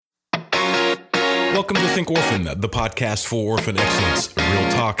Welcome to Think Orphan, the podcast for orphan excellence.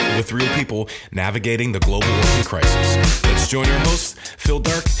 Real talk with real people navigating the global orphan crisis. Let's join our hosts, Phil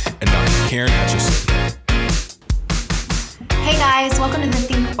Dark and Dr. Karen Hutchison. Hey guys, welcome to the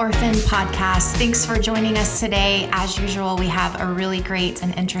Think Orphan podcast. Thanks for joining us today. As usual, we have a really great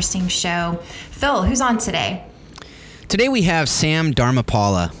and interesting show. Phil, who's on today? Today we have Sam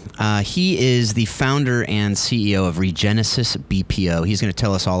Dharmapala. He is the founder and CEO of Regenesis BPO. He's going to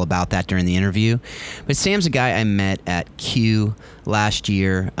tell us all about that during the interview. But Sam's a guy I met at Q last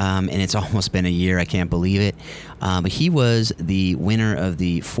year, and it's almost been a year. I can't believe it. But he was the winner of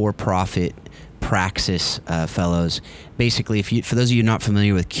the for-profit Praxis Fellows. Basically, for those of you not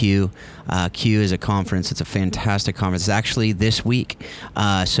familiar with Q, Q is a conference. It's a fantastic conference. It's actually this week.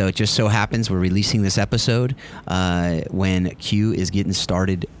 So it just so happens we're releasing this episode when Q is getting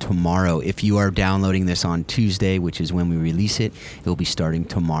started tomorrow. If you are downloading this on Tuesday, which is when we release it, it will be starting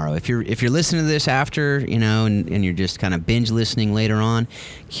tomorrow. If you're listening to this after, and you're just kind of binge listening later on,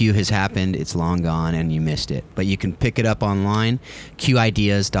 Q has happened. It's long gone and you missed it. But you can pick it up online.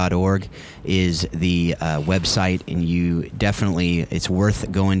 QIdeas.org is the website, and it's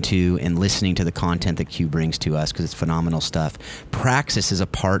worth going to and listening to the content that Q brings to us because it's phenomenal stuff. Praxis is a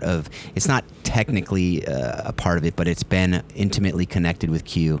part of, it's not technically a part of it, but it's been intimately connected with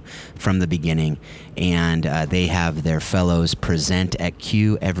Q from the beginning, and they have their fellows present at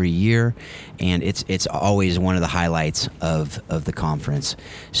Q every year, and it's always one of the highlights of the conference.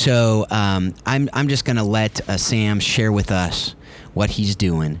 So I'm just going to let Sam share with us what he's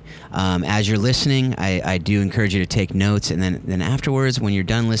doing. As you're listening, I do encourage you to take notes, and then afterwards, when you're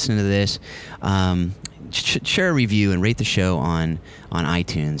done listening to this, share a review and rate the show on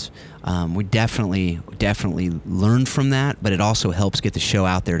iTunes. We definitely learn from that, but it also helps get the show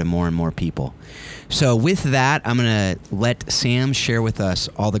out there to more and more people. So with that, I'm going to let Sam share with us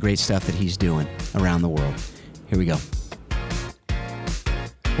all the great stuff that he's doing around the world. Here we go.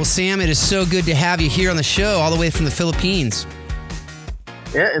 Well, Sam, it is so good to have you here on the show, all the way from the Philippines.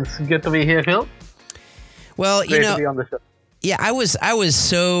 Yeah, it's good to be here, Phil. Well, Great to be on the show. Yeah, I was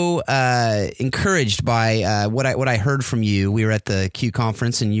so encouraged by what I heard from you. We were at the Q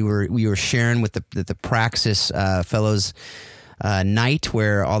conference, and you were sharing with the Praxis Fellows night,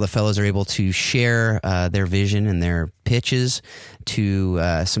 where all the fellows are able to share their vision and their pitches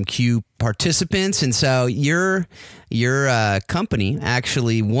to some Q participants. And so your company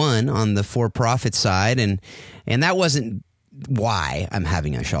actually won on the for-profit side, and that wasn't why I'm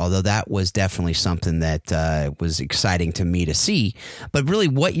having a show, although that was definitely something that was exciting to me to see. But really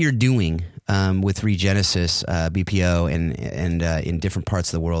what you're doing with Regenesis BPO and in different parts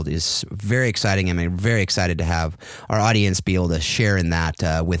of the world is very exciting. I'm very excited to have our audience be able to share in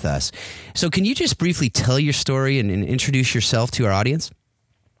that with us. So can you just briefly tell your story and introduce yourself to our audience?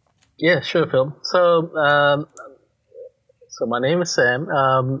 Yeah, sure, Phil. So my name is Sam.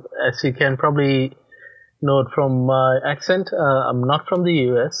 As you can probably note from my accent, I'm not from the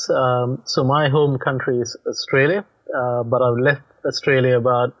US. So my home country is Australia, but I've left Australia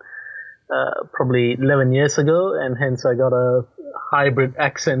about probably 11 years ago, and hence I got a hybrid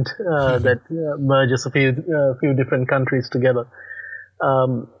accent that merges a few different countries together.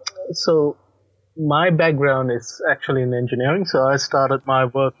 So my background is actually in engineering. So I started my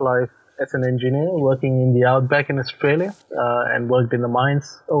work life as an engineer working in the outback in Australia, and worked in the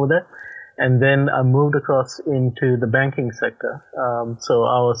mines over there. And then I moved across into the banking sector. So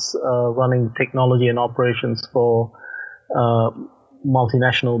I was running technology and operations for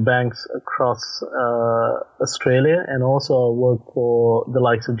multinational banks across Australia, and also I worked for the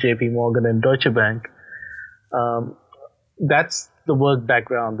likes of JP Morgan and Deutsche Bank. That's the work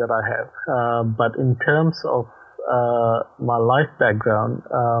background that I have. But in terms of my life background,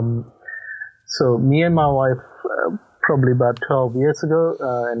 so me and my wife probably about 12 years ago,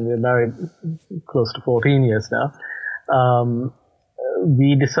 and we're married close to 14 years now,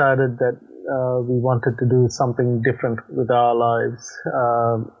 we decided that we wanted to do something different with our lives,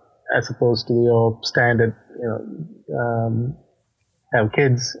 as opposed to your standard, have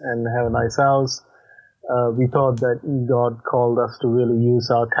kids and have a nice house. We thought that God called us to really use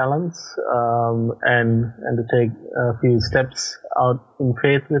our talents, and to take a few steps out in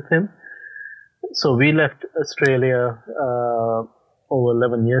faith with Him. So we left Australia over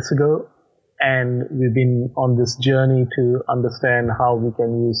 11 years ago, and we've been on this journey to understand how we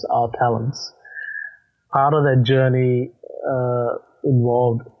can use our talents. Part of that journey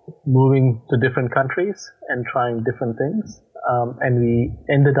involved moving to different countries and trying different things, and we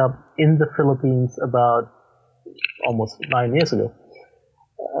ended up in the Philippines about almost 9 years ago.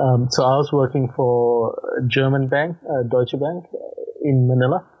 So I was working for a German bank, Deutsche Bank, in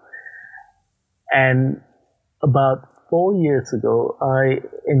Manila. And about 4 years ago, I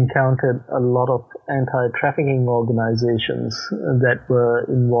encountered a lot of anti-trafficking organizations that were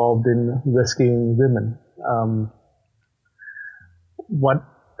involved in rescuing women.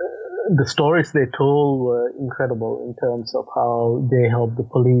 The stories they told were incredible in terms of how they helped the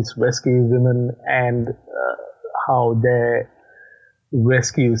police rescue women and how their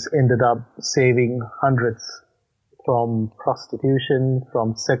rescues ended up saving hundreds from prostitution,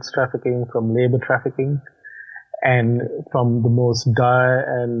 from sex trafficking, from labor trafficking, and from the most dire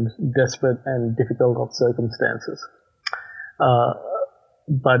and desperate and difficult of circumstances.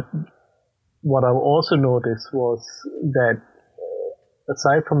 But what I've also noticed was that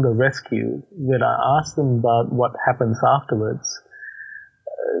aside from the rescue, when I asked them about what happens afterwards,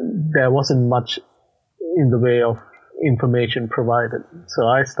 there wasn't much in the way of information provided. So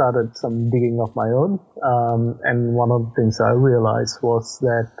I started some digging of my own, and one of the things I realized was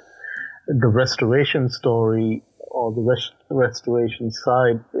that the restoration story or the restoration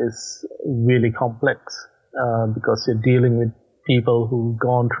side is really complex because you're dealing with people who've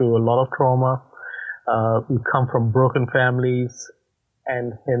gone through a lot of trauma, who come from broken families,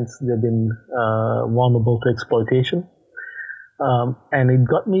 and hence they've been vulnerable to exploitation. And it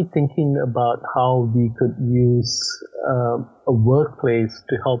got me thinking about how we could use a workplace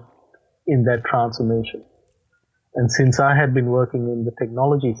to help in that transformation. And since I had been working in the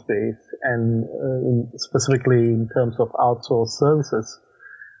technology space and specifically in terms of outsourced services,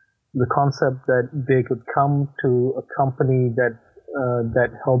 the concept that they could come to a company that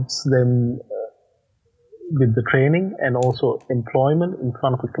helps them with the training and also employment in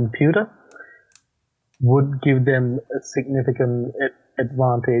front of a computer would give them a significant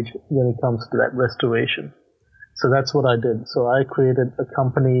advantage when it comes to that restoration. So that's what I did. So I created a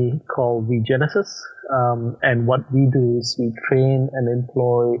company called Regenesis, and what we do is we train and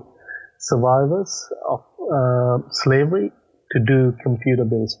employ survivors of slavery to do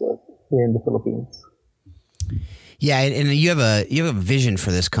computer-based work here in the Philippines. Yeah, and you have a vision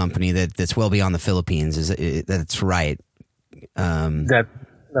for this company that's well beyond the Philippines. That's right?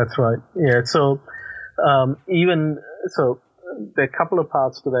 That's right. Yeah. So there are a couple of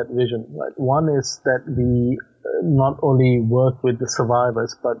parts to that vision. Right? One is that we not only work with the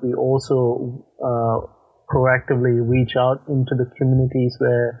survivors, but we also proactively reach out into the communities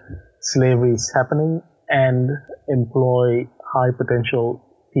where slavery is happening and employ high potential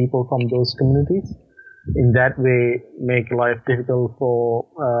people from those communities. In that way, make life difficult for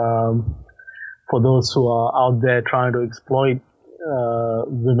those who are out there trying to exploit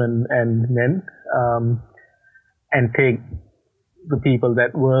women and men, and take the people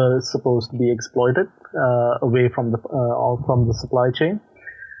that were supposed to be exploited away from the supply chain,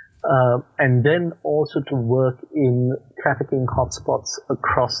 and then also to work in trafficking hotspots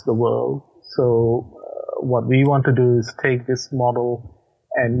across the world. So what we want to do is take this model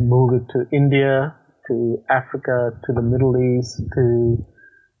and move it to India, to Africa, to the Middle East, to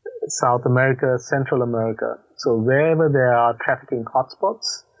South America, Central America. So wherever there are trafficking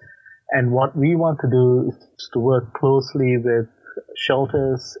hotspots, and what we want to do is to work closely with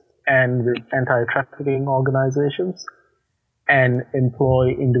shelters and with anti-trafficking organizations and employ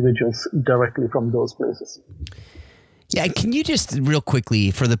individuals directly from those places. Yeah, can you just real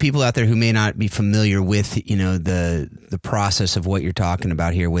quickly, for the people out there who may not be familiar with, the process of what you're talking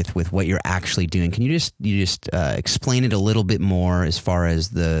about here with what you're actually doing, can you just explain it a little bit more as far as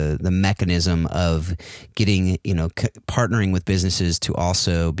the mechanism of getting, partnering with businesses to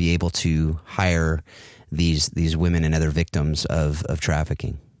also be able to hire these women and other victims of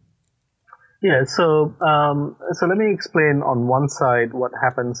trafficking? Yeah, so let me explain on one side what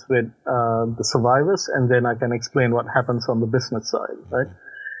happens with the survivors, and then I can explain what happens on the business side, right?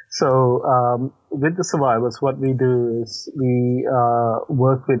 So with the survivors, what we do is we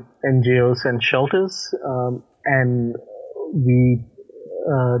work with NGOs and shelters, and we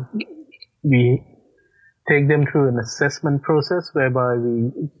take them through an assessment process whereby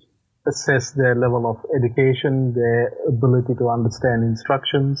we assess their level of education, their ability to understand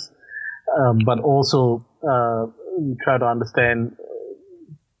instructions, but also we try to understand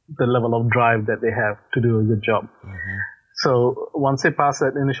the level of drive that they have to do a good job. Mm-hmm. So once they pass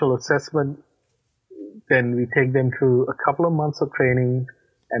that initial assessment, then we take them through a couple of months of training,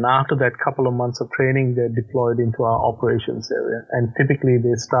 and after that couple of months of training, they're deployed into our operations area. And typically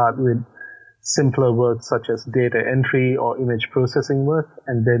they start with simpler work such as data entry or image processing work,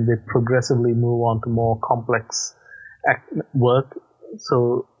 and then they progressively move on to more complex work.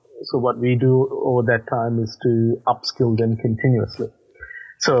 So what we do over that time is to upskill them continuously.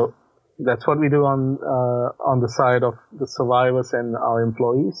 So That's what we do on the side of the survivors and our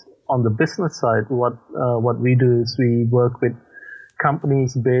employees. On the business side, what we do is we work with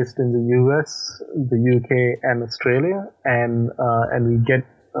companies based in the US, the UK, and Australia, and we get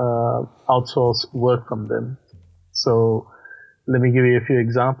outsourced work from them. So let me give you a few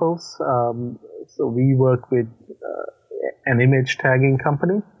examples. So we work with an image tagging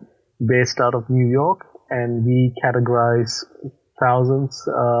company based out of New York, and we categorize thousands,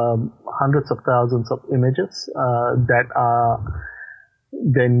 hundreds of thousands of images that are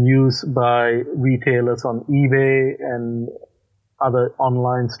then used by retailers on eBay and other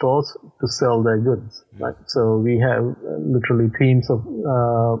online stores to sell their goods. Right? So we have literally teams of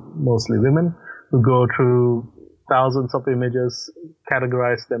mostly women who go through thousands of images,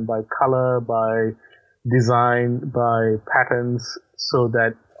 categorize them by color, by design, by patterns, so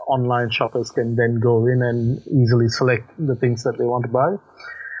that online shoppers can then go in and easily select the things that they want to buy.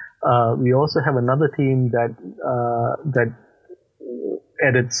 We also have another team that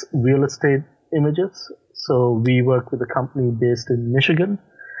edits real estate images. So we work with a company based in Michigan,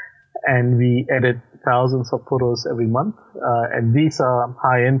 and we edit thousands of photos every month. And these are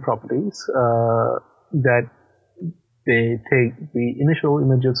high-end properties that they take the initial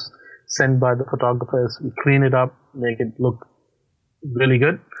images sent by the photographers, we clean it up, make it look really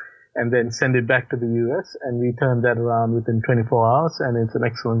good, and then send it back to the US, and we turn that around within 24 hours, and it's an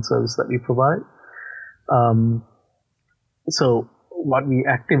excellent service that we provide. So what we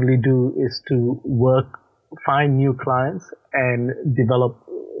actively do is to find new clients and develop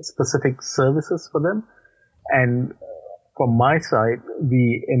specific services for them. And from my side,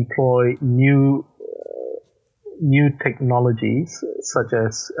 we employ new technologies such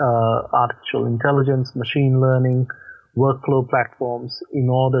as artificial intelligence, machine learning, workflow platforms in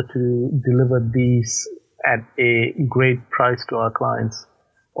order to deliver these at a great price to our clients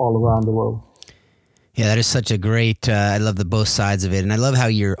all around the world. Yeah, that is such a great, I love the both sides of it. And I love how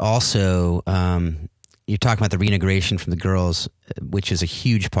you're also, you're talking about the reintegration from the girls, which is a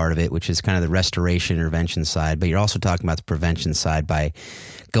huge part of it, which is kind of the restoration intervention side. But you're also talking about the prevention side by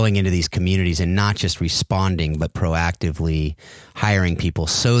going into these communities and not just responding, but proactively hiring people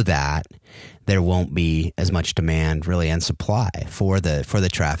so that there won't be as much demand really and supply for the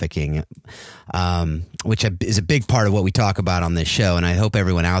trafficking, which is a big part of what we talk about on this show. And I hope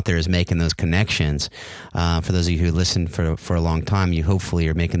everyone out there is making those connections. For those of you who listened for a long time, you hopefully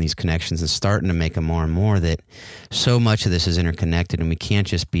are making these connections and starting to make them more and more, that so much of this is interconnected and we can't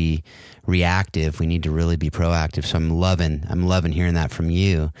just be reactive. We need to really be proactive. So I'm loving hearing that from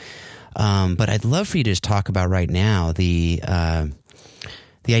you. But I'd love for you to just talk about right now the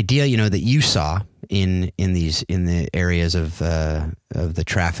idea, that you saw in the areas of the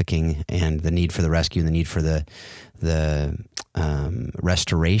trafficking and the need for the rescue and the need for the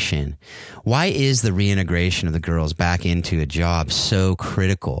restoration. Why is the reintegration of the girls back into a job so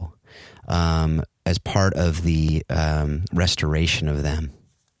critical as part of the restoration of them?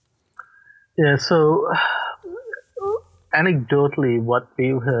 Yeah, so anecdotally, what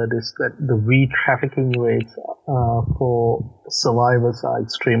we've heard is that the re-trafficking rates for survivors are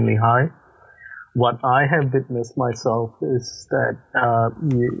extremely high. What I have witnessed myself is that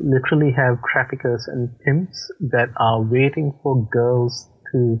you literally have traffickers and pimps that are waiting for girls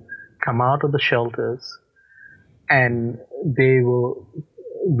to come out of the shelters, and they will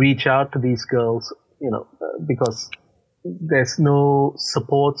reach out to these girls, because there's no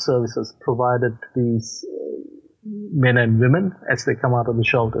support services provided to these men and women as they come out of the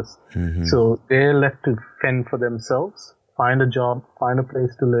shelters. Mm-hmm. So they're left to fend for themselves, find a job, find a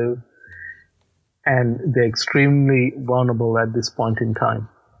place to live, and they're extremely vulnerable at this point in time.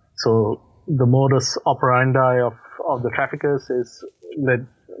 So the modus operandi of the traffickers is let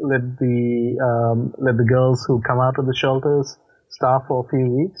the girls who come out of the shelters starve for a few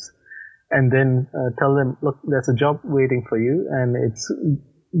weeks, and then tell them, look, there's a job waiting for you, and it's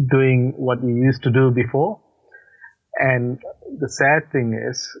doing what you used to do before. And the sad thing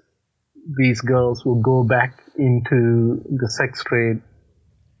is, these girls will go back into the sex trade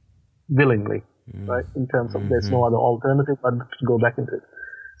willingly, right? In terms of there's no other alternative but to go back into it.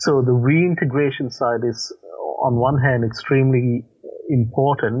 So the reintegration side is, on one hand, extremely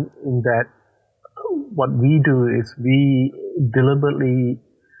important in that what we do is we deliberately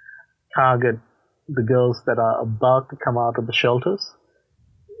target the girls that are about to come out of the shelters,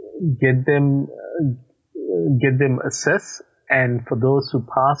 get them assessed, and for those who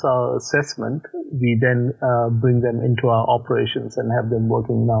pass our assessment, we then bring them into our operations and have them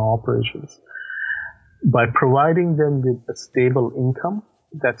working in our operations. By providing them with a stable income,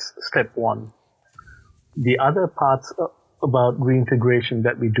 that's step one. The other parts about reintegration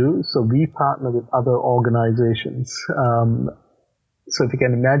that we do. So we partner with other organizations. So if you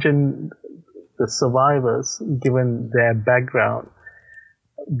can imagine the survivors, given their background,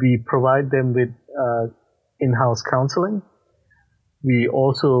 we provide them with in-house counseling. We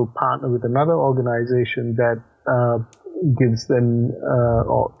also partner with another organization that gives them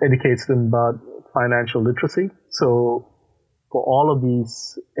or educates them about financial literacy. So for all of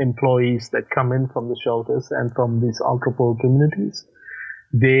these employees that come in from the shelters and from these ultra poor communities,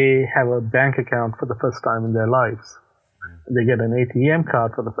 they have a bank account for the first time in their lives. They get an ATM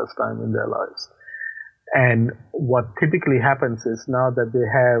card for the first time in their lives. And what typically happens is, now that they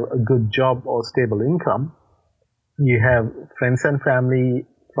have a good job or stable income, you have friends and family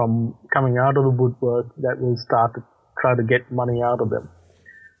from coming out of the woodwork that will start to try to get money out of them.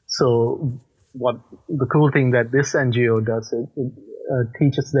 So what the cool thing that this NGO does is it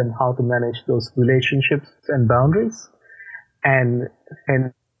teaches them how to manage those relationships and boundaries, and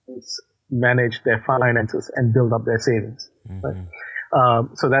hence manage their finances and build up their savings. Right?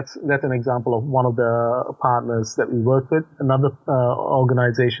 So that's an example of one of the partners that we work with. Another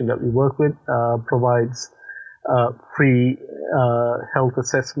organization that we work with provides free health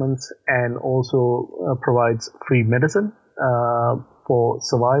assessments and also provides free medicine for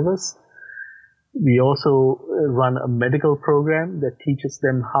survivors. We also run a medical program that teaches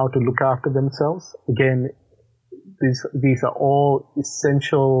them how to look after themselves. Again, these are all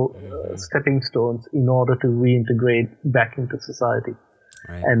essential stepping stones in order to reintegrate back into society.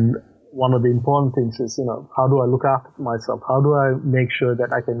 Right. And one of the important things is, how do I look after myself? How do I make sure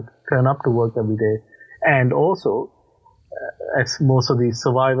that I can turn up to work every day? And also, as most of these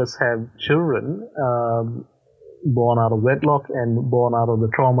survivors have children born out of wedlock and born out of the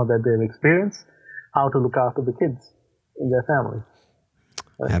trauma that they've experienced, how to look after the kids in their family.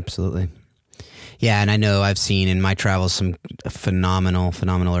 Right? Absolutely. Yeah, and I know I've seen in my travels some phenomenal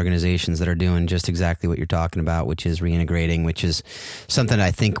organizations that are doing just exactly what you're talking about, which is reintegrating, which is something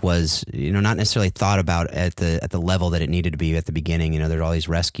I think was, not necessarily thought about at the level that it needed to be at the beginning. There's all these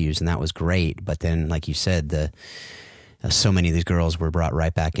rescues, and that was great. But then, like you said, so many of these girls were brought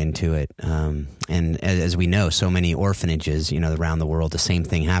right back into it. And as we know, so many orphanages, around the world, the same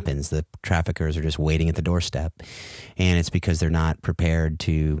thing happens. The traffickers are just waiting at the doorstep. And it's because they're not prepared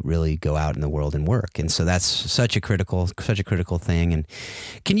to really go out in the world and work. And so that's such a critical thing. And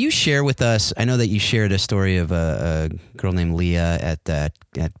can you share with us, I know that you shared a story of a girl named Leah at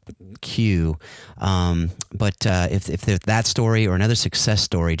Q, but if there's that story or another success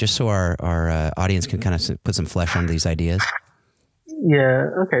story, just so our audience can kind of put some flesh on these ideas. Yeah,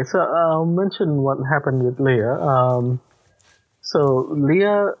 okay, so I'll mention what happened with Leah. So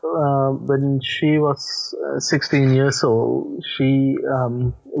Leah, when she was 16 years old, she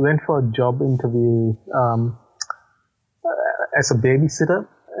went for a job interview as a babysitter,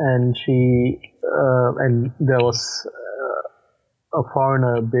 and and there was a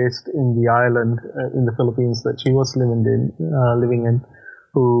foreigner based in the island in the Philippines that she was living in,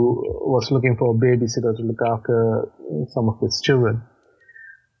 who was looking for a babysitter to look after some of his children.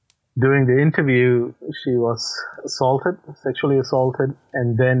 During the interview, she was sexually assaulted,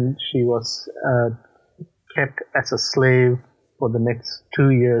 and then she was kept as a slave for the next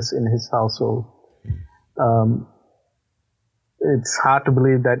 2 years in his household. It's hard to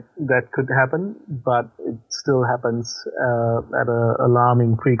believe that could happen, but it still happens at an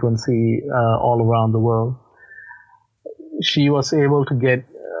alarming frequency all around the world. She was able to get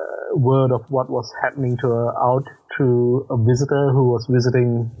word of what was happening to her out through a visitor who was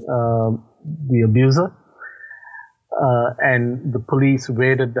visiting the abuser. And the police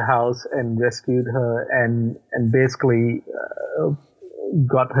raided the house and rescued her and basically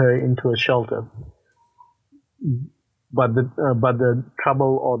got her into a shelter. But the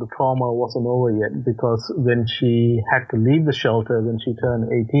trouble or the trauma wasn't over yet, because when she had to leave the shelter when she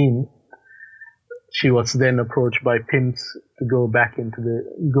turned 18, she was then approached by pimps to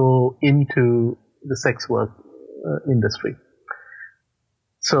go into the sex work industry.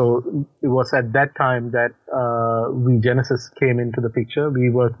 So it was at that time that Regenesis came into the picture. We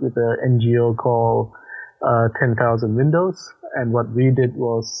worked with an NGO called 10,000 Windows, and what we did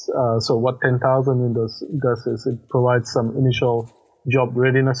was, so what 10,000 Windows does is it provides some initial job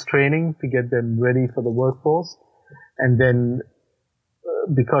readiness training to get them ready for the workforce, and then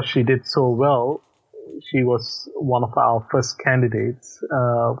because she did so well, she was one of our first candidates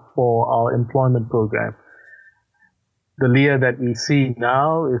for our employment program. The Leah that we see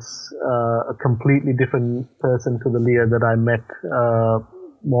now is a completely different person to the Leah that I met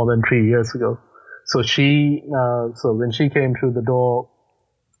more than 3 years ago. So so when she came through the door,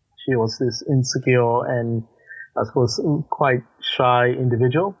 she was this insecure and I suppose, quite shy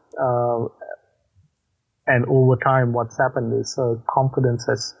individual. And over time, what's happened is her confidence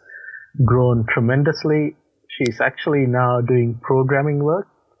has grown tremendously. She's actually now doing programming work.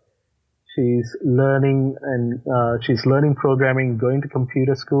 She's learning programming, going to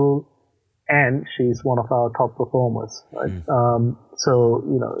computer school, and she's one of our top performers. Right? So,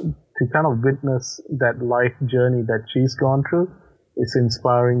 to kind of witness that life journey that she's gone through is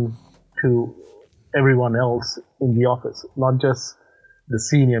inspiring to everyone else in the office, not just the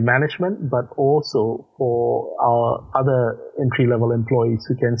senior management, but also for our other entry-level employees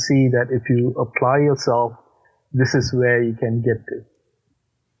who can see that if you apply yourself, this is where you can get to.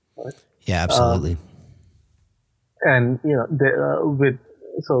 Right? Yeah, absolutely. And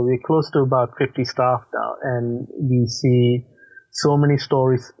so we're close to about 50 staff now, and we see so many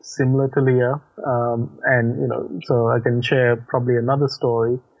stories similar to Leah. So I can share probably another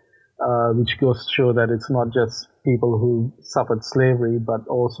story, which goes to show that it's not just people who suffered slavery, but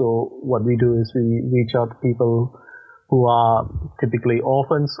also what we do is we reach out to people who are typically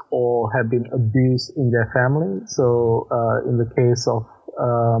orphans or have been abused in their family. So in the case of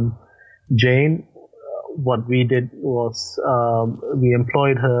Jane, what we did was we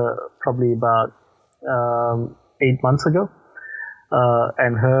employed her probably about 8 months ago,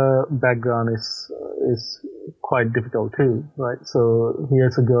 and her background is quite difficult too, right? So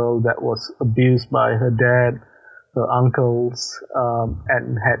here's a girl that was abused by her dad, her uncles,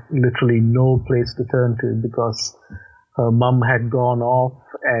 and had literally no place to turn to because her mum had gone off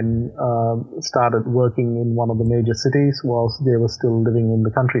and started working in one of the major cities whilst they were still living in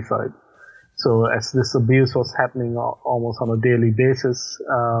the countryside. So as this abuse was happening almost on a daily basis,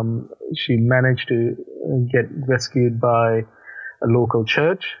 she managed to get rescued by a local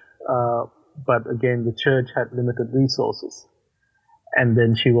church. But again, the church had limited resources. And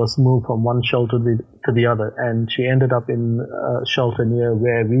then she was moved from one shelter to the other. And she ended up in a shelter near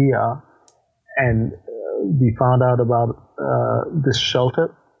where we are. And we found out about this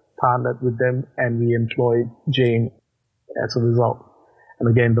shelter, partnered with them, and we employed Jane as a result. And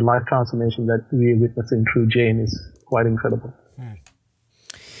again, the life transformation that we are witnessing through Jane is quite incredible.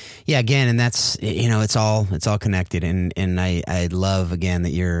 Yeah, again, and that's, it's all connected. And I love, again,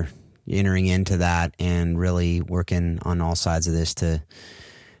 that you're entering into that and really working on all sides of this to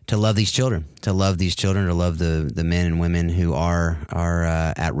love these children, to love the men and women who are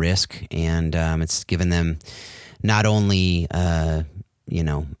at risk. And it's given them not only,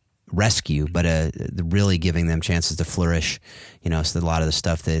 rescue, but really giving them chances to flourish. So a lot of the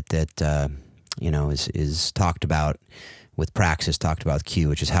stuff that is talked about with Praxis, talked about with Q,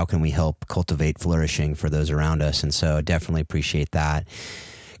 which is how can we help cultivate flourishing for those around us. And so I definitely appreciate that.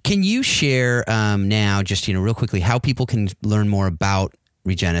 Can you share now, just real quickly, how people can learn more about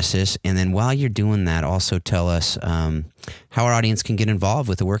Regenesis, and then while you're doing that, also tell us how our audience can get involved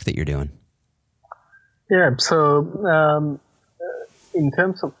with the work that you're doing? Yeah. So in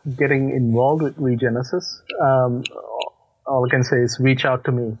terms of getting involved with Regenesis, all I can say is reach out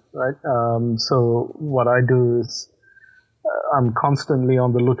to me, right? So what I do is I'm constantly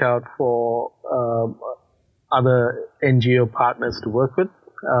on the lookout for other NGO partners to work with,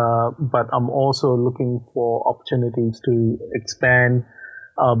 but I'm also looking for opportunities to expand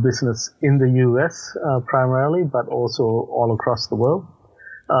our business in the U.S. Primarily, but also all across the world.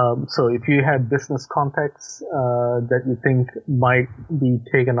 So if you have business contacts that you think might be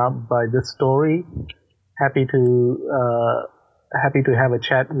taken up by this story, happy to have a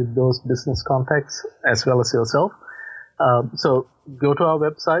chat with those business contacts as well as yourself. So go to our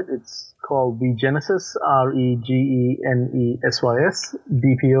website. It's called Regenesis, REGENESYS,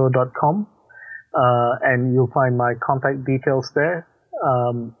 BPO.com, and you'll find my contact details there.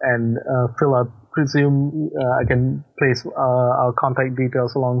 And Phil, I presume I can place our contact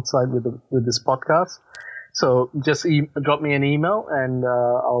details alongside with this podcast. So just drop me an email and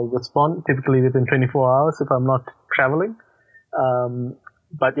I'll respond, typically within 24 hours if I'm not traveling.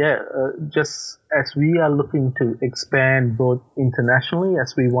 But just as we are looking to expand both internationally,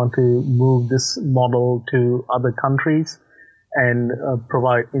 as we want to move this model to other countries and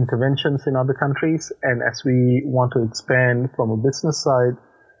provide interventions in other countries, and as we want to expand from a business side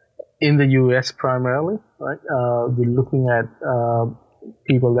in the U.S. primarily, right? We're looking at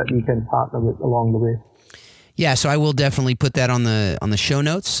people that we can partner with along the way. Yeah, so I will definitely put that on the show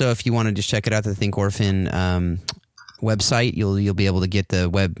notes. So if you want to just check it out, the Think Orphan website, you'll be able to get the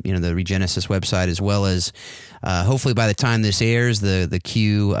the Regenesis website, as well as hopefully by the time this airs, the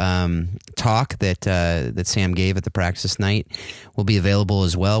Q talk that Sam gave at the Praxis night will be available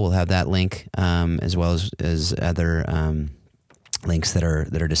as well. We'll have that link as well as other links that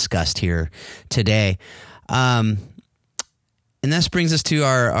are discussed here today. And this brings us to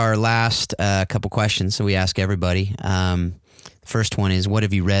our last couple questions. So we ask everybody. First one is, what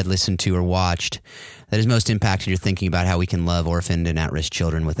have you read, listened to, or watched that has most impacted your thinking about how we can love orphaned and at-risk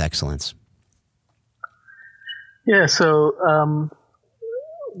children with excellence? Yeah, so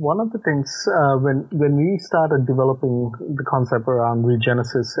one of the things when we started developing the concept around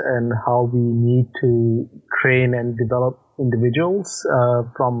regenesis and how we need to train and develop individuals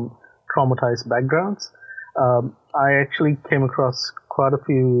from traumatized backgrounds, I actually came across quite a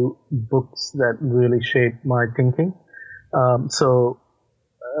few books that really shaped my thinking. So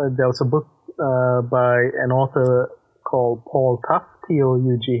there was a book by an author called Paul Tough,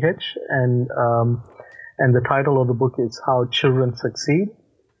 Tough, and the title of the book is How Children Succeed.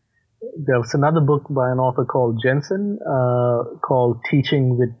 There was another book by an author called Jensen called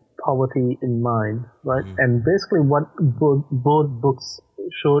Teaching with Poverty in Mind, right? Mm-hmm. And basically what both books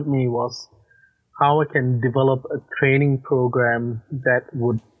showed me was how I can develop a training program that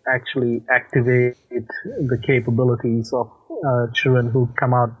would actually activate the capabilities of children who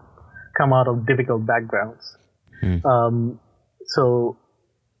come out of difficult backgrounds. So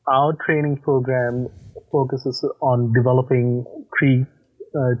our training program focuses on developing three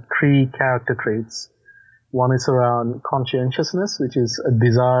character traits. One is around conscientiousness, which is a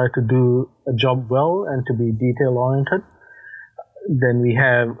desire to do a job well and to be detail oriented. Then we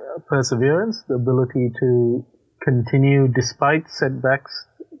have perseverance, the ability to continue despite setbacks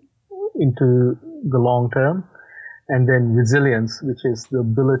into the long term. And then resilience, which is the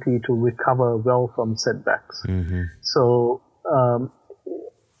ability to recover well from setbacks. Mm-hmm. So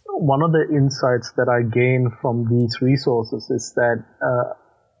one of the insights that I gain from these resources is that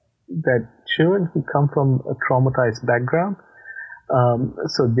that children who come from a traumatized background,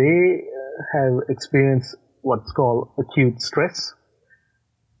 so they have experienced what's called acute stress.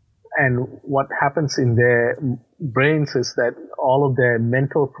 And what happens in their brains is that all of their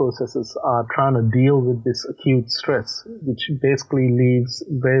mental processes are trying to deal with this acute stress, which basically leaves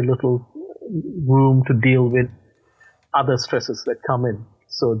very little room to deal with other stresses that come in.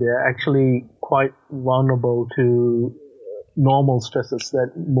 So they're actually quite vulnerable to normal stresses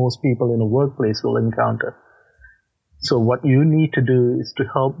that most people in a workplace will encounter. So what you need to do is to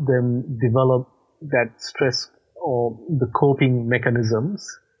help them develop that stress or the coping mechanisms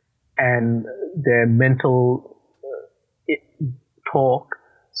and their mental talk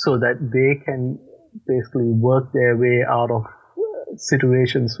so that they can basically work their way out of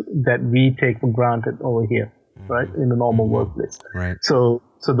situations that we take for granted over here, right, in the normal workplace. Right. So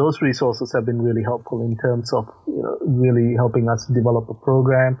those resources have been really helpful in terms of really helping us develop a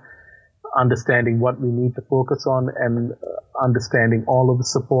program, understanding what we need to focus on, and understanding all of the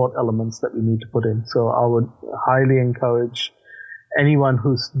support elements that we need to put in. So I would highly encourage anyone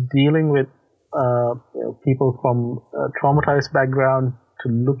who's dealing with people from a traumatized background to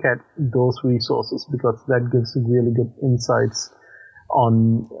look at those resources, because that gives really good insights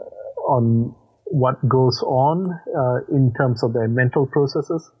on what goes on in terms of their mental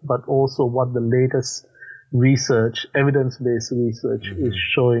processes, but also what the latest research, evidence-based research, is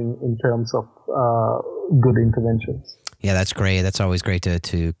showing in terms of good interventions. Yeah, that's great. That's always great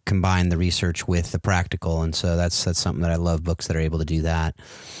to combine the research with the practical, and so that's something that I love, books that are able to do that.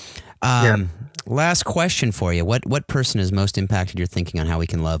 Last question for you. What person has most impacted your thinking on how we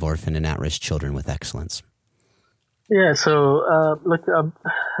can love orphan and at-risk children with excellence? Yeah, so look,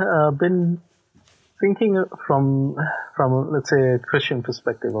 I've been thinking from let's say a Christian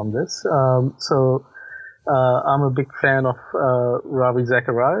perspective on this. So I'm a big fan of Ravi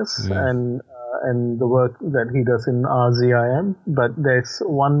Zacharias and the work that he does in RZIM. But there's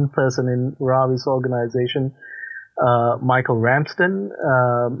one person in Ravi's organization, Michael Ramsden,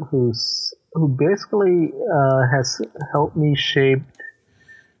 who basically has helped me shape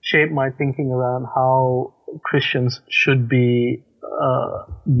my thinking around how Christians should be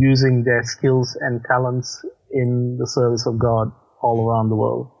using their skills and talents in the service of God all around the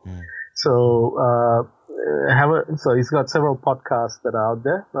world. So so he's got several podcasts that are out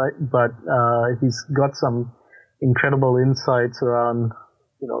there, right? But he's got some incredible insights around,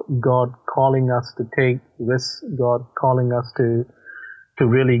 God calling us to take risks, God calling us to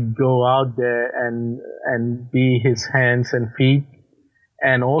really go out there and be his hands and feet,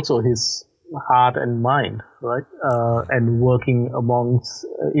 and also his heart and mind, right? And working amongst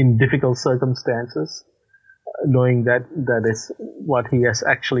in difficult circumstances, knowing that is what he has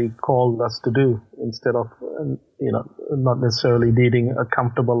actually called us to do, instead of not necessarily leading a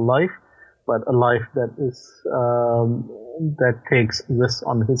comfortable life, but a life that is that takes risks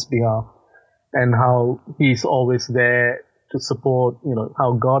on his behalf, and how he's always there to support,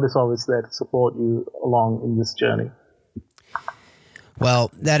 how God is always there to support you along in this journey.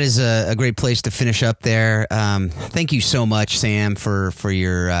 Well, that is a great place to finish up there. Thank you so much, Sam, for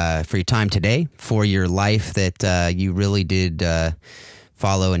your time today, for your life that you really did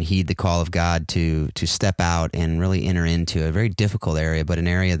follow and heed the call of God to step out and really enter into a very difficult area, but an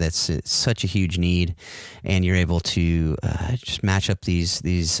area that's such a huge need, and you're able to just match up these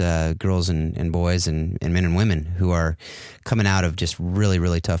girls and boys and men and women who are coming out of just really,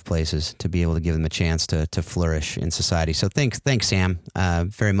 really tough places, to be able to give them a chance to flourish in society. So thanks, Sam.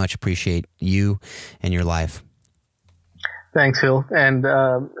 Very much appreciate you and your life. Thanks, Phil. And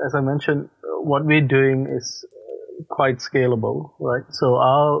as I mentioned, what we're doing is quite scalable, right? So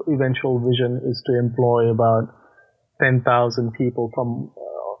our eventual vision is to employ about 10,000 people from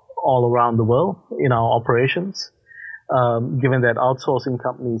all around the world in our operations. Given that outsourcing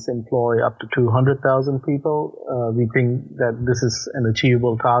companies employ up to 200,000 people, we think that this is an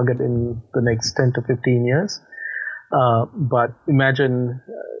achievable target in the next 10 to 15 years. But imagine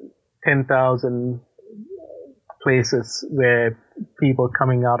 10,000 places where people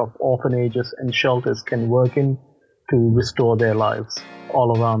coming out of orphanages and shelters can work in to restore their lives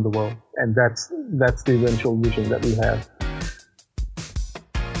all around the world. And that's the eventual vision that we have.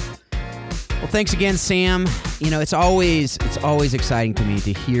 Well, thanks again, Sam. It's always exciting to me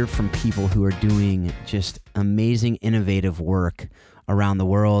to hear from people who are doing just amazing, innovative work around the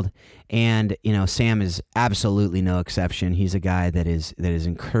world. And, Sam is absolutely no exception. He's a guy that is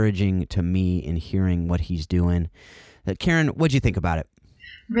encouraging to me in hearing what he's doing. Karen, what'd you think about it?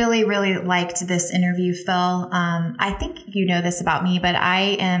 Really, really liked this interview, Phil. I think you know this about me, but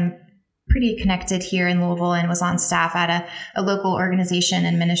I am pretty connected here in Louisville and was on staff at a local organization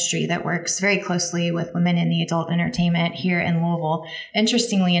and ministry that works very closely with women in the adult entertainment here in Louisville.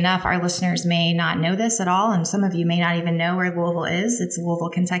 Interestingly enough, our listeners may not know this at all, and some of you may not even know where Louisville is. It's Louisville,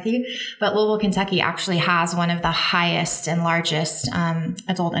 Kentucky. But Louisville, Kentucky actually has one of the highest and largest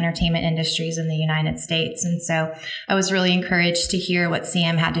adult entertainment industries in the United States. And so I was really encouraged to hear what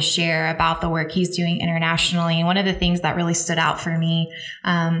Sam had to share about the work he's doing internationally. And one of the things that really stood out for me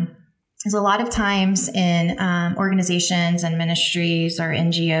is a lot of times in organizations and ministries or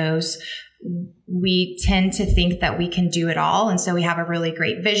NGOs, we tend to think that we can do it all. And so we have a really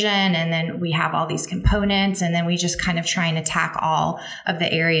great vision, and then we have all these components, and then we just kind of try and attack all of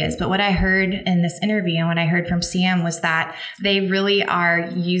the areas. But what I heard in this interview and what I heard from Sam was that they really are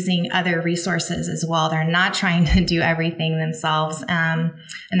using other resources as well. They're not trying to do everything themselves, and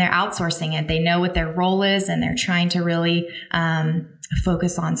they're outsourcing it. They know what their role is, and they're trying to really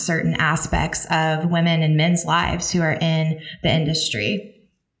focus on certain aspects of women and men's lives who are in the industry.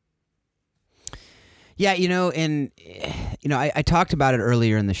 Yeah, I talked about it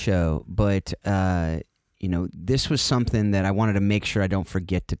earlier in the show, but this was something that I wanted to make sure I don't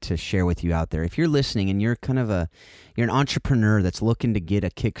forget to share with you out there. If you're listening and you're you're an entrepreneur that's looking to get a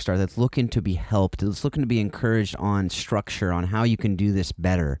Kickstarter, that's looking to be helped, that's looking to be encouraged on structure, on how you can do this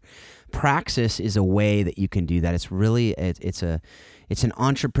better, Praxis is a way that you can do that. It's really it's an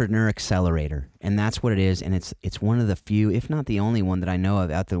entrepreneur accelerator, and that's what it is. And it's one of the few, if not the only one that I know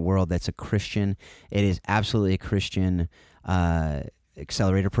of out the world that's a Christian. It is absolutely a Christian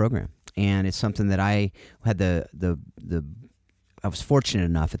accelerator program, and it's something that I had I was fortunate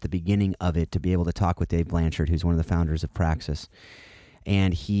enough at the beginning of it to be able to talk with Dave Blanchard, who's one of the founders of Praxis,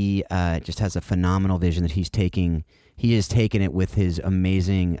 and he just has a phenomenal vision that he has taken it with his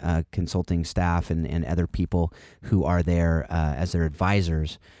amazing consulting staff and other people who are there as their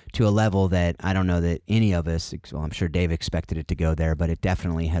advisors to a level that I don't know that any of us, well, I'm sure Dave expected it to go there, but it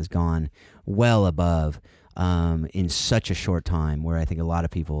definitely has gone well above in such a short time, where I think a lot of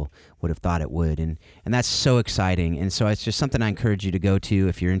people would have thought it would. And that's so exciting. And so it's just something I encourage you to go to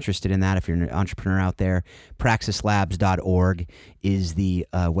if you're interested in that. If you're an entrepreneur out there, praxislabs.org is the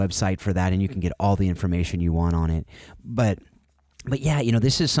website for that, and you can get all the information you want on it. But yeah,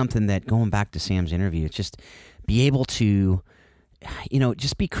 this is something that, going back to Sam's interview, it's just be able to,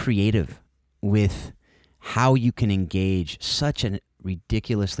 just be creative with how you can engage such a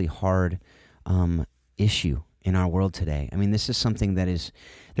ridiculously hard issue in our world today. I mean, this is something that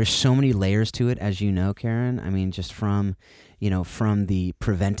there's so many layers to it, as you know, Karen. I mean, just from the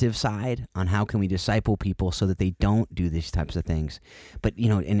preventive side on how can we disciple people so that they don't do these types of things. But,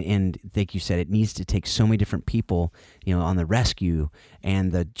 and like you said, it needs to take so many different people, on the rescue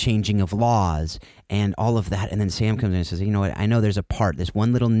and the changing of laws and all of that. And then Sam comes in and says, you know what, I know there's this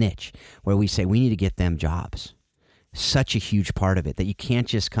one little niche where we say we need to get them jobs. Such a huge part of it that you can't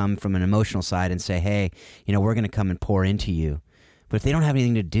just come from an emotional side and say, hey, we're going to come and pour into you. But if they don't have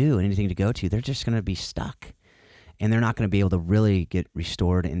anything to do and anything to go to, they're just going to be stuck. and they're not going to be able to really get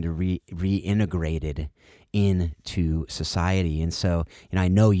restored and reintegrated into society. And so, I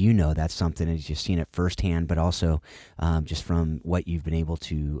know that's something, and you've seen it firsthand, but also just from what you've been able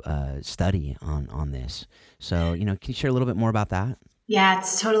to study on this. So, can you share a little bit more about that? Yeah,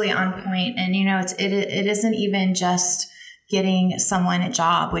 it's totally on point. And, it isn't even just getting someone a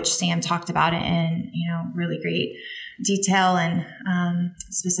job, which Sam talked about it in, really great detail and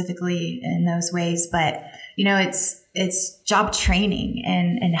specifically in those ways. But, it's job training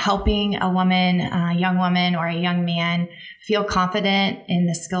and helping a woman, a young woman or a young man feel confident in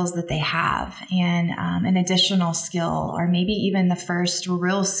the skills that they have, and an additional skill, or maybe even the first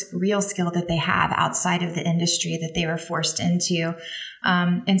real skill that they have outside of the industry that they were forced into.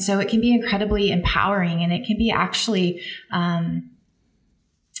 And so it can be incredibly empowering, and it can be actually,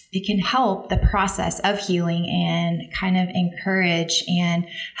 it can help the process of healing and kind of encourage and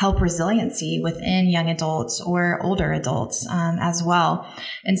help resiliency within young adults or older adults as well.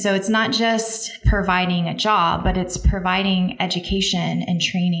 And so it's not just providing a job, but it's providing education and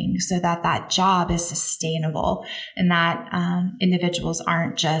training so that that job is sustainable, and that individuals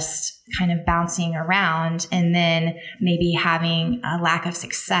aren't just kind of bouncing around and then maybe having a lack of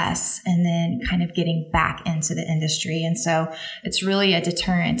success and then kind of getting back into the industry. And so it's really a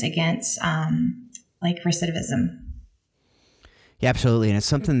deterrent against recidivism. Yeah, absolutely. And it's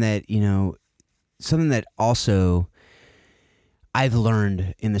something that, something that also I've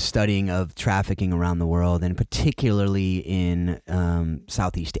learned in the studying of trafficking around the world, and particularly in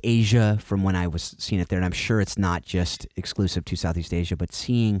Southeast Asia, from when I was seeing it there. And I'm sure it's not just exclusive to Southeast Asia, but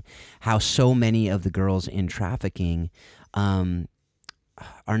seeing how so many of the girls in trafficking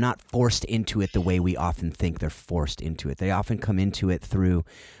are not forced into it the way we often think they're forced into it. They often come into it through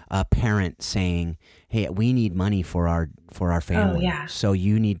a parent saying, "Hey, we need money for our family, so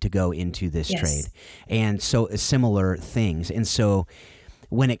you need to go into this trade," and so similar things. And so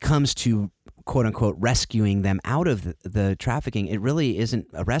when it comes to quote unquote rescuing them out of the trafficking, it really isn't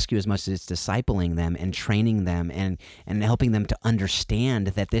a rescue as much as it's discipling them and training them and helping them to understand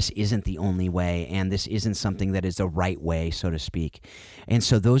that this isn't the only way, and this isn't something that is the right way, so to speak. And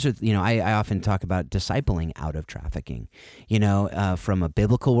so those are, I often talk about discipling out of trafficking, from a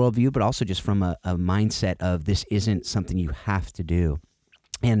biblical worldview, but also just from a mindset of this isn't something you have to do.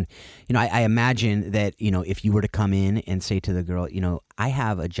 And, I imagine that, if you were to come in and say to the girl, I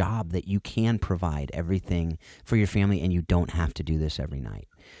have a job that you can provide everything for your family, and you don't have to do this every night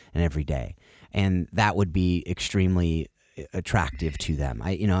and every day. And that would be extremely attractive to them.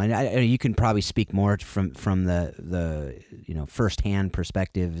 You can probably speak more from the firsthand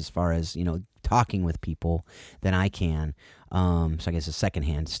perspective as far as, talking with people than I can. So I guess it's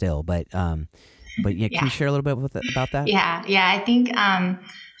secondhand still, but can you share a little bit about that? Yeah. I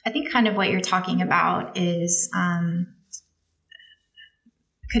think kind of what you're talking about is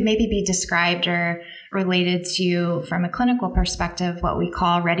could maybe be described or related to, from a clinical perspective, what we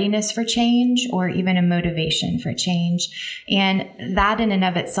call readiness for change, or even a motivation for change. And that in and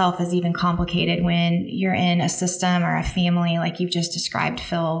of itself is even complicated when you're in a system or a family like you've just described,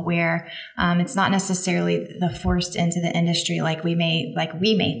 Phil, where it's not necessarily the forced into the industry like we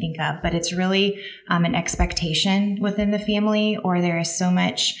may think of, but it's really an expectation within the family, or there is so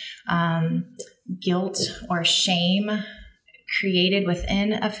much guilt or shame created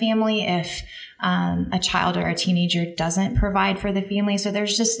within a family if a child or a teenager doesn't provide for the family. So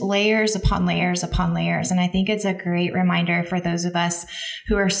there's just layers upon layers upon layers. And I think it's a great reminder for those of us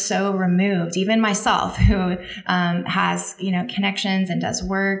who are so removed, even myself, who has, connections and does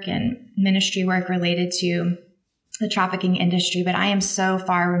work and ministry work related to the trafficking industry. But I am so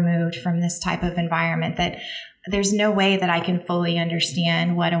far removed from this type of environment that there's no way that I can fully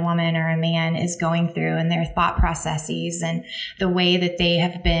understand what a woman or a man is going through and their thought processes and the way that they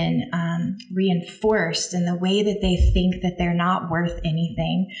have been reinforced and the way that they think that they're not worth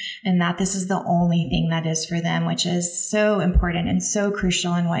anything and that this is the only thing that is for them, which is so important and so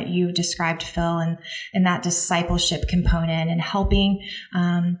crucial in what you described, Phil, and that discipleship component and helping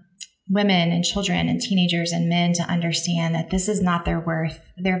women and children and teenagers and men to understand that this is not their worth.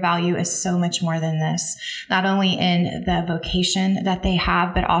 Their value is so much more than this, not only in the vocation that they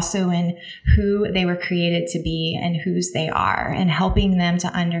have, but also in who they were created to be and whose they are, and helping them to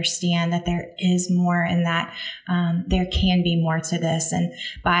understand that there is more and that there can be more to this. And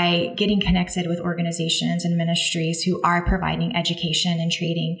by getting connected with organizations and ministries who are providing education and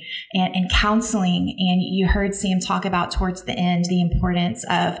training and counseling, and you heard Sam talk about towards the end, the importance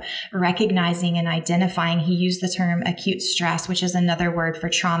of recognizing and identifying, he used the term acute stress, which is another word for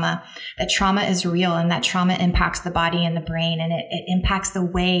trauma, that trauma is real and that trauma impacts the body and the brain, and it impacts the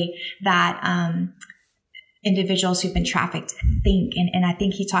way that individuals who've been trafficked think. And I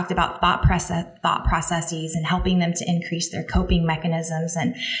think he talked about thought processes and helping them to increase their coping mechanisms.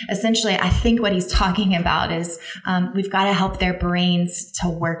 And essentially, I think what he's talking about is we've got to help their brains to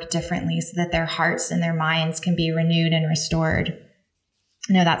work differently so that their hearts and their minds can be renewed and restored.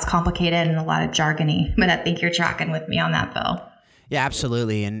 I know that's complicated and a lot of jargony, but I think you're tracking with me on that, Phil. Yeah,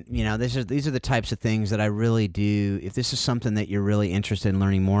 absolutely. And, these are the types of things that I really do. If this is something that you're really interested in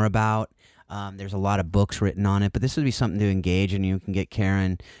learning more about, there's a lot of books written on it, but this would be something to engage, and you can get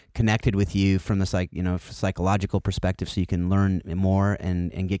Karen connected with you from the psychological perspective, so you can learn more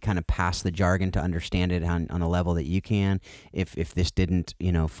and get kind of past the jargon to understand it on a level that you can. If this didn't,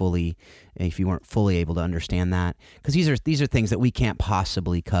 if you weren't fully able to understand that, because these are things that we can't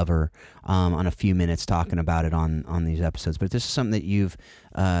possibly cover on a few minutes talking about it on these episodes. But if this is something that you've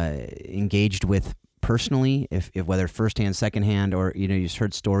engaged with personally, if whether firsthand, secondhand, or you just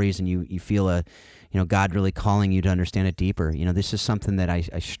heard stories and you feel God really calling you to understand it deeper, this is something that I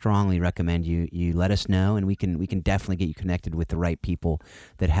strongly recommend you let us know, and we can definitely get you connected with the right people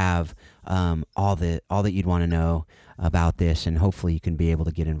that have all that you'd want to know about this, and hopefully you can be able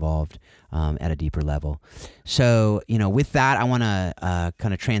to get involved at a deeper level. So with that, I want to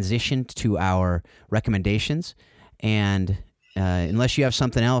kind of transition to our recommendations. And unless you have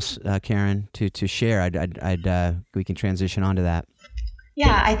something else, Karen, to share, we can transition on to that.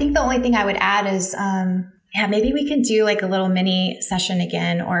 Yeah, I think the only thing I would add is, maybe we can do like a little mini session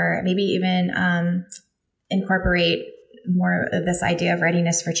again, or maybe even incorporate more of this idea of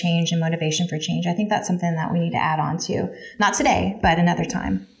readiness for change and motivation for change. I think that's something that we need to add on to, not today, but another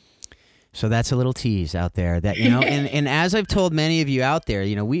time. So that's a little tease out there that, and as I've told many of you out there,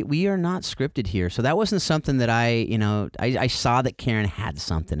 we are not scripted here. So that wasn't something that I saw that Karen had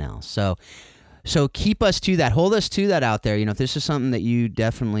something else. So keep us to that, hold us to that out there. If this is something that you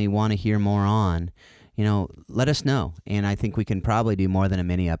definitely want to hear more on, let us know. And I think we can probably do more than a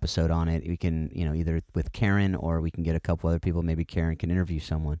mini episode on it. We can, either with Karen, or we can get a couple other people. Maybe Karen can interview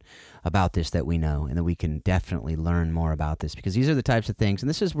someone about this that we know, and then we can definitely learn more about this, because these are the types of things. And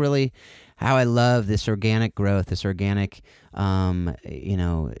this is really how I love this organic growth, this organic,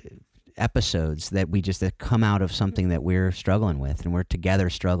 episodes that come out of something that we're struggling with, and we're together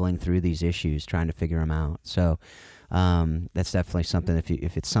struggling through these issues, trying to figure them out. So that's definitely something.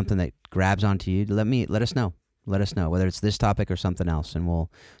 If it's something that grabs onto you, let us know. Let us know whether it's this topic or something else, and we'll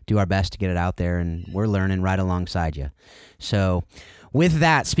do our best to get it out there. And we're learning right alongside you. So, with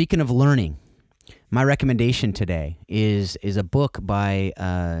that, speaking of learning, my recommendation today is a book by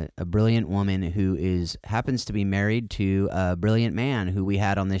a brilliant woman who happens to be married to a brilliant man who we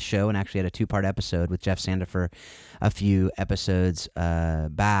had on this show, and actually had a 2-part episode with Jeff Sandifer a few episodes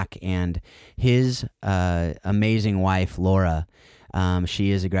back. And his amazing wife, Laura,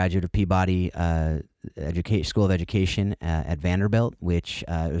 she is a graduate of Peabody School of Education at Vanderbilt, which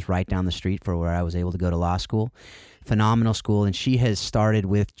was right down the street for where I was able to go to law school. Phenomenal school, and she has started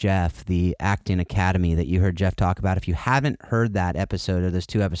with Jeff the Acton Academy that you heard Jeff talk about. If you haven't heard that episode or those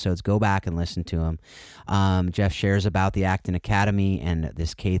 2 episodes, go back and listen to them. Jeff shares about the Acton Academy and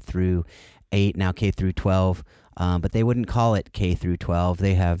this K through 8, now K through 12, but they wouldn't call it K through 12.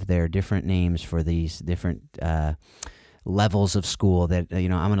 They have their different names for these different levels of school that, I'm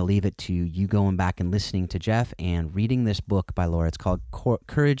going to leave it to you going back and listening to Jeff and reading this book by Laura. It's called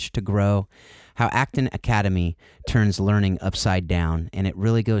Courage to Grow: How Acton Academy Turns Learning Upside Down. And it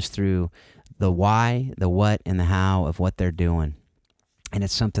really goes through the why, the what, and the how of what they're doing. And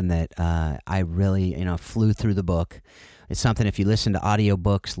it's something that I really, flew through the book. It's something, if you listen to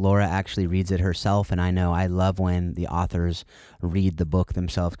audiobooks, Laura actually reads it herself, and I know I love when the authors read the book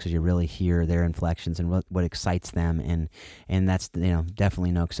themselves, because you really hear their inflections and what excites them, and that's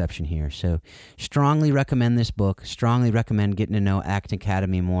definitely no exception here. So strongly recommend this book, strongly recommend getting to know Acton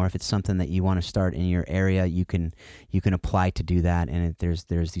Academy more. If it's something that you want to start in your area, you can apply to do that, and there's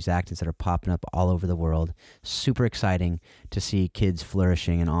these Actons that are popping up all over the world. Super exciting to see kids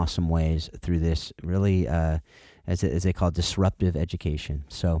flourishing in awesome ways through this really as they call it, disruptive education.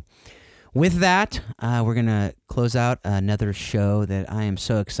 So with that, we're going to close out another show that I am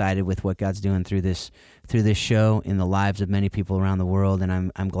so excited with what God's doing through this show in the lives of many people around the world,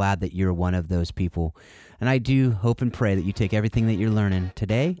 and I'm glad that you're one of those people. And I do hope and pray that you take everything that you're learning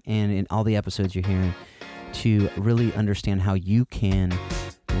today and in all the episodes you're hearing to really understand how you can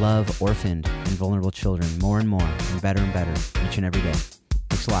love orphaned and vulnerable children more and more and better each and every day.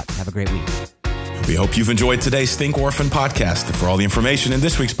 Thanks a lot. Have a great week. We hope you've enjoyed today's Think Orphan podcast. For all the information in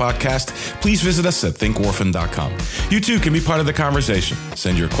this week's podcast, please visit us at thinkorphan.com. You too can be part of the conversation.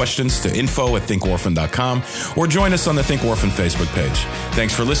 Send your questions to info@thinkorphan.com or join us on the Think Orphan Facebook page.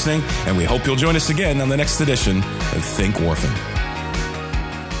 Thanks for listening, and we hope you'll join us again on the next edition of Think Orphan.